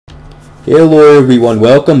Hello everyone,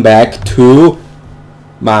 welcome back to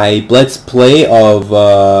my Let's Play of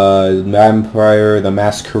Vampire the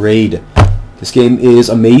Masquerade. This game is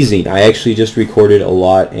amazing. I actually just recorded a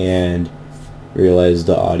lot and realized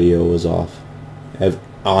the audio was off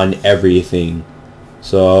on everything.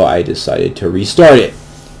 So I decided to restart it.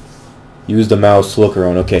 Use the mouse to look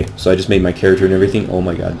around. Okay, so I just made my character and everything. Oh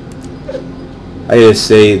my god. I gotta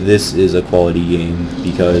say, this is a quality game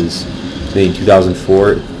because made in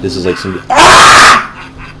 2004. This is like some. Ah!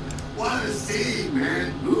 What a scene,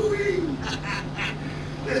 man! Moving.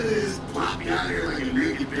 This plop out here like a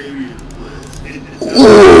naked baby in the woods.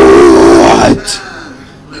 What?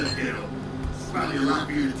 Let's get him. It's probably a lot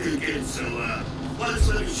for you to take in, so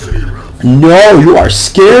let me show you the ropes. No, you are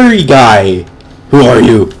scary guy. Who are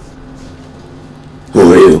you?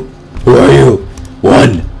 Who are you? Who are you?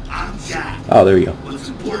 One. I'm Jack. Oh, there we go. What's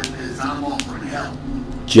important is I'm all from hell.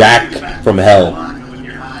 Jack from hell. When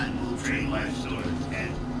you're hiding, we'll trade life stories.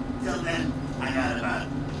 And till then, I got about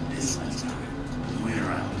this much time. Wait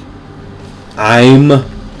around.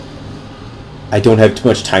 I don't have too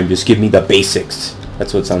much time. Just give me the basics.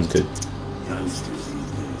 That's what sounds good. Youngsters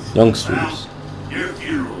these days. Youngsters. Well, your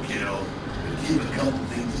funeral, kiddo. But keep a couple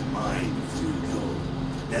things in mind before you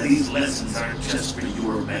go. Now, these lessons aren't just for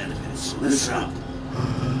your benefit, so listen up.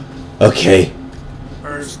 Okay.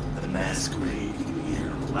 First, the masquerade. You hear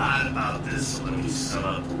a lot about this, so let me sum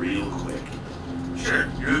up real quick. Sure,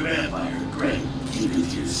 you're a vampire. Great. Keep it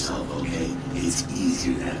to yourself, okay? It's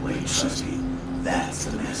easier that way, trust me. That's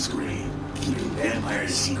the masquerade. Keeping vampire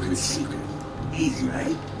secret. Easy,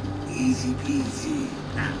 right? Easy peasy.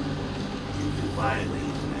 Now, you can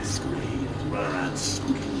violate the masquerade and run around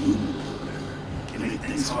spooking you. It can make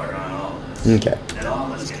things harder on all of us. Okay. Then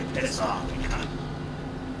all of us get pissed off and kind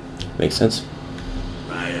Makes sense.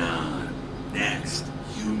 Right on. Next,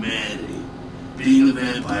 humanity. Being a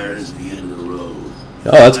vampire is the end of the road.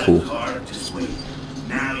 Oh, that's cool. Hard, just wait.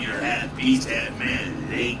 Now you're half beast, half man,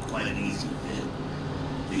 and it ain't quite an easy fit.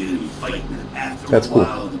 You're gonna be fighting it. After That's a cool.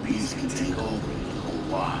 while, the beast can take over in a whole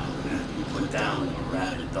while and have to be put down like a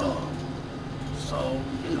rabid dog. So,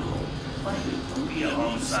 fight it. Don't be a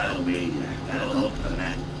homicidal maniac. That'll help the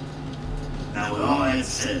man. Now, with all that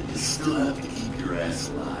said, you still have to keep your ass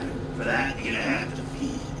alive. For that, you're gonna have to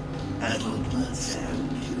feed. Add a little blood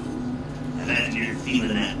sandwich, And then you're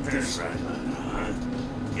feeling that thirst right about now, huh?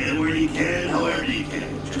 Get it where you can, however you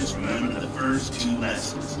can. Just remember the first two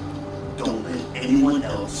lessons. Don't let anyone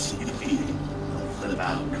else see you feeding. They'll flip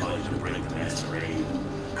out and call you to break the masquerade.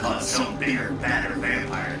 And cause some bigger, badder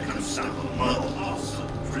vampire to come suck a muddle. Also,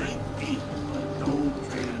 drink deep, but don't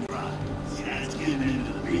drink and drive. See, that's getting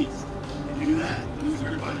into the beast. You do that, lose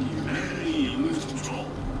your buddy humanity, you lose control.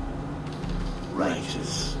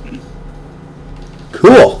 Righteous.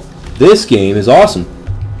 Cool. This game is awesome.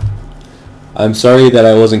 I'm sorry that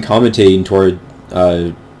I wasn't commentating toward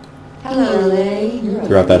Hello, LA.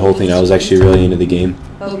 throughout that whole thing. I was actually really into the game.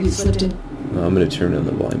 Oh, you slipped in. I'm gonna turn down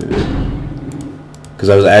the volume a bit because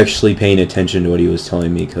I was actually paying attention to what he was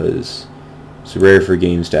telling me. Because it's rare for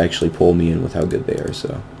games to actually pull me in with how good they are.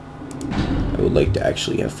 So I would like to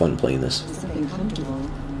actually have fun playing this. Something comfortable.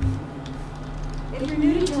 If you're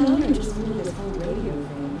new to town or just into this whole radio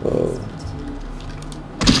thing. Whoa.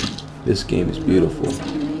 This game is beautiful.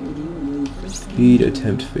 Feed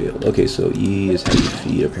attempt failed. Okay, so E is how you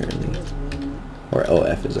feed apparently. Or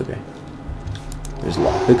LF is okay. There's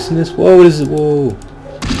lockpicks in this? Whoa, what is it? Whoa.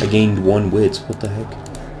 I gained 1 wits. What the heck?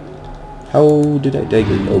 How did I get?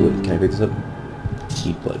 Oh, wait, can I pick this up?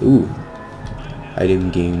 Eat blood. Ooh. Item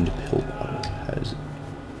gained pill bottle. How does it?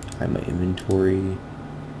 I have my inventory.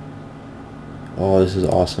 Oh, this is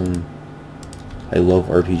awesome. I love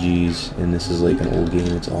RPGs, and this is like an old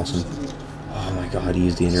game. It's awesome. Oh my god,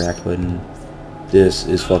 use the interact button. This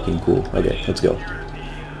is fucking cool. Okay, let's go.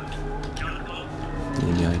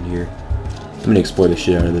 Getting behind here. I'm gonna explore the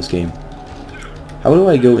shit out of this game. How do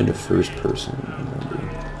I go into first person? I'm wondering.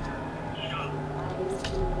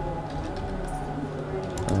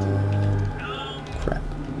 Crap.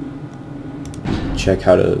 Check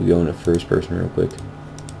how to go into first person real quick.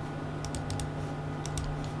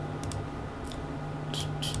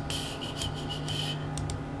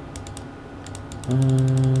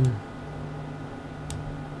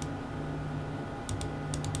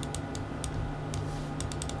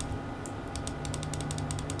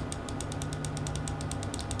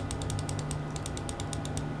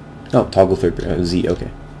 Oh, toggle third Z, okay.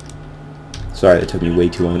 Sorry, that took me way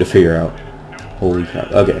too long to figure out. Holy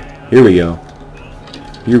crap. Okay, here we go.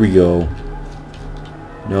 Here we go.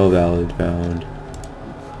 No valid found.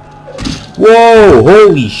 Whoa!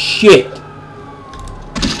 Holy shit!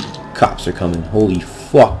 Cops are coming. Holy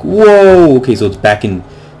fuck? Whoa! Okay, so it's back in...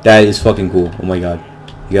 That is fucking cool. Oh my god.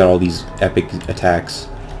 You got all these epic attacks.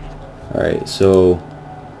 Alright, so...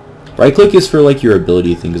 Right click is for like your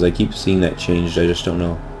ability thing, because I keep seeing that changed. I just don't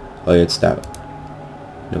know. Oh yeah, it's that.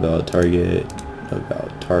 No valid target. No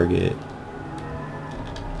valid target.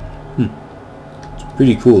 It's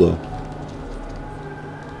pretty cool though.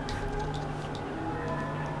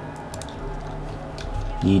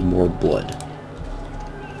 Need more blood.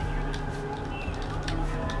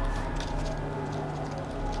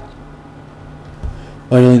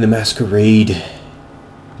 Finally, the masquerade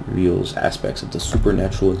reveals aspects of the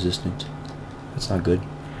supernatural existent. That's not good.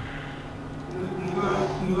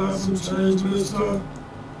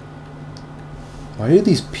 Why do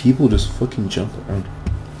these people just fucking jump around?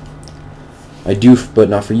 I do, but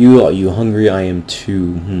not for you. Are you hungry? I am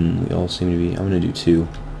too. We all seem to be. I'm gonna do 2.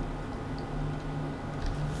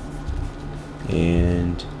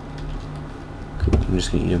 And cool. I'm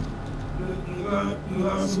just gonna eat him.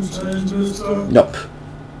 Nope.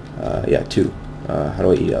 Yeah, 2. How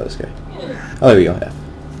do I eat out of this guy? Oh, there we go. F.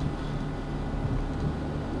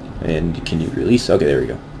 And can you release? Okay, there we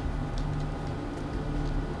go.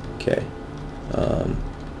 Okay.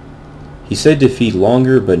 He said to feed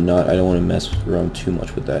longer, but not. I don't want to mess around too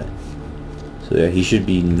much with that. So yeah, he should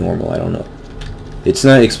be normal. I don't know. It's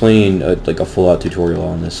not explaining like a full-out tutorial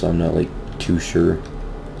on this, so I'm not like too sure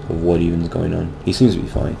of what even is going on. He seems to be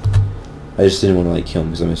fine. I just didn't want to like kill him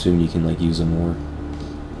because I'm assuming you can like use him more.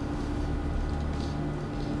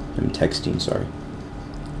 I'm texting, sorry.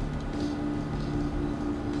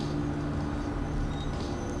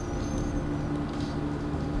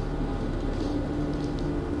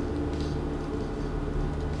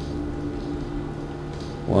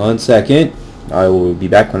 One second. I will be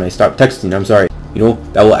back when I stop texting. I'm sorry. You know,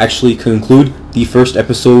 that will actually conclude the first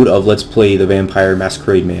episode of Let's Play the Vampire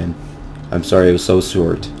Masquerade Man. I'm sorry it was so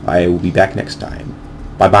short. I will be back next time.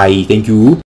 Bye bye. Thank you.